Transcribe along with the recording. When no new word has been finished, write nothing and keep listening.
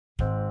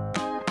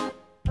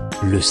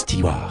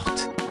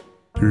lestuartle.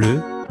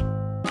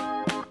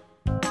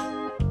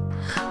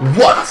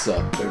 What's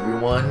up,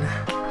 everyone?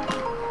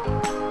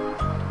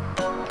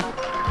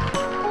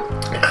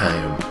 I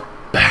am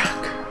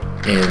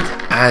back, and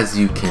as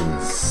you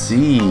can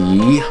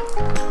see,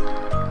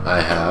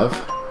 I have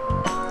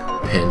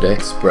Panda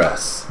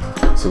Express.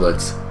 So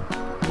let's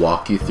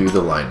walk you through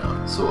the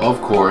lineup. So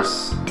of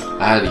course,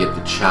 I had to get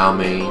the chow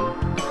mein,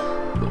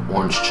 the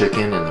orange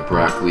chicken, and the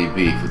broccoli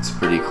beef. It's a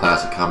pretty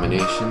classic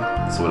combination.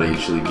 That's what I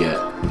usually get.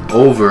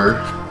 Over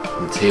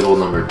on table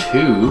number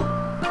 2,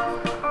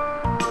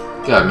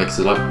 gotta mix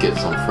it up, get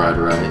some fried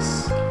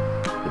rice,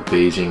 the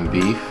Beijing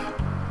beef,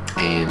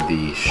 and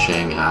the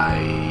Shanghai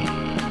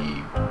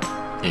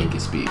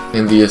Angus beef.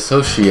 And the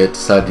associate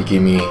decided to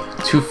give me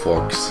 2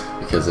 forks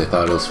because they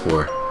thought it was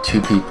for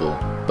 2 people.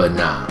 But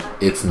nah,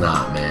 it's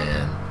not,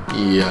 man.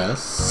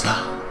 Yes.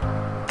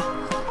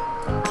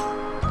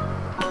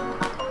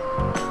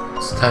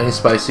 It's tiny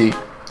spicy,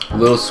 a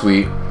little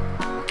sweet.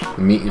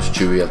 The meat is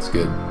chewy, that's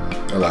good.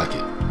 I like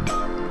it.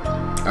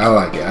 I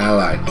like it, I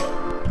like it.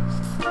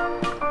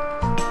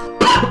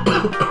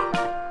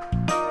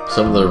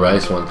 Some of the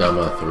rice went down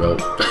my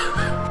throat.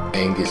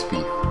 Angus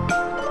beef.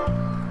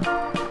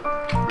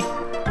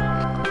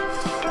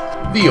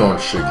 The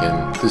orange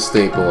chicken, the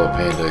staple of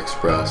Panda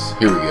Express.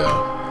 Here we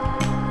go.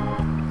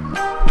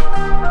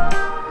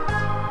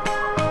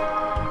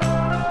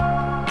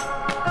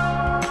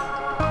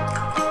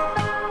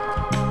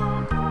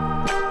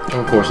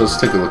 Of course, let's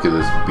take a look at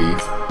this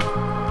beef.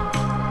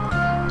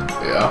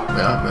 Yeah.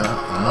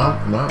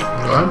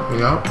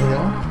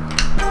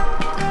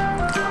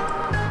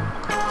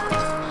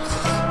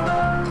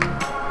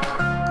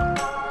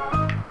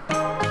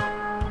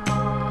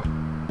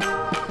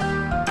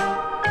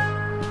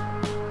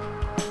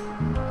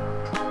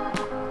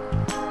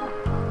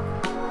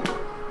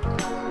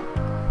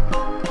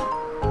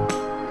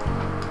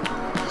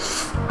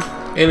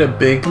 And a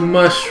big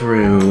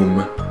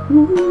mushroom.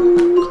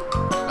 Woo.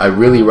 I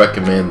really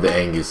recommend the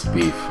Angus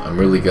beef. I'm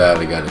really glad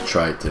I got to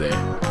try it today.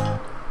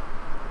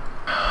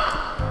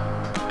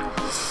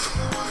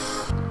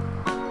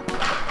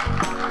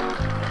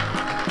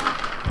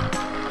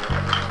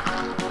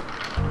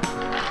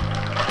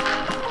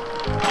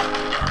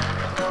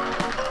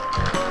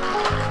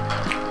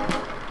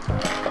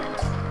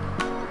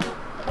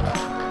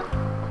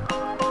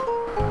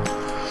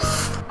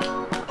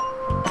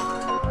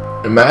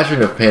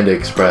 Imagine if Panda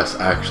Express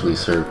actually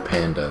served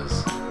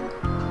pandas.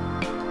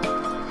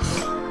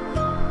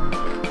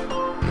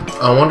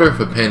 I wonder if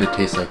a panda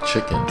tastes like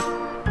chicken.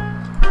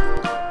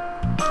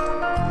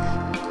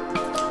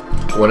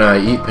 When I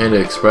eat Panda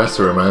Express,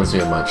 it reminds me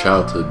of my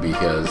childhood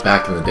because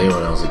back in the day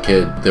when I was a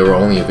kid, they were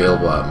only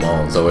available at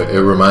malls. So it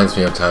reminds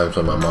me of times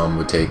when my mom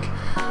would take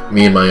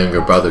me and my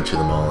younger brother to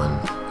the mall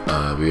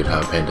and we would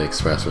have Panda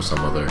Express or some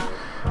other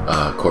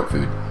court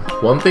food.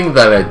 One thing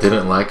that I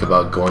didn't like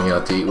about going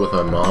out to eat with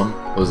my mom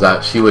was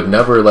that she would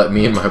never let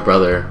me and my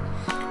brother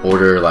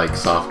order like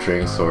soft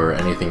drinks or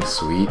anything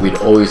sweet. We'd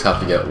always have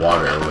to get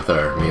water with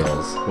our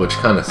meals, which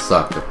kind of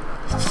sucked.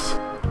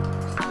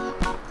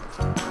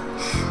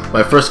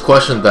 My first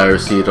question that I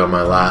received on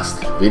my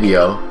last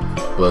video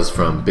was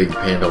from Big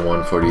Panda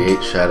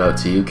 148. Shout out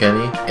to you,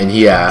 Kenny. And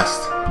he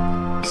asked,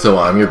 "So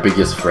I'm your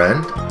biggest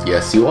friend?"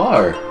 Yes, you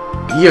are.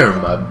 You're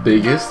my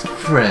biggest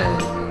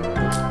friend.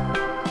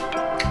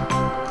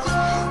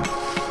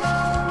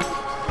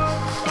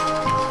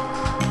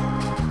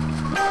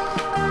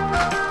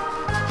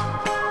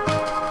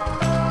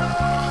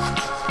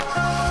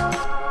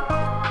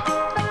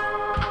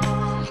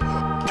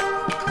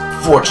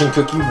 Fortune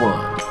cookie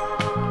 1.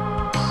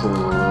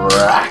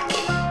 Crack.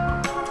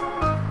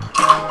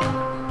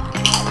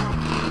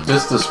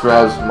 This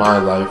describes my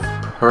life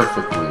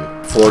perfectly.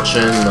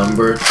 Fortune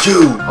number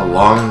 2. A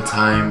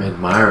long-time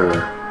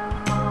admirer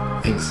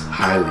thinks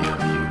highly of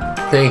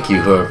you. Thank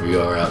you, whoever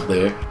you are out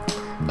there.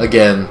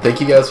 Again,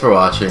 thank you guys for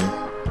watching.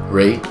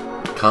 Rate,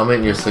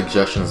 comment your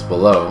suggestions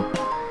below,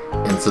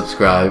 and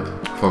subscribe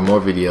for more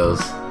videos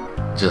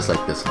just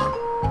like this one.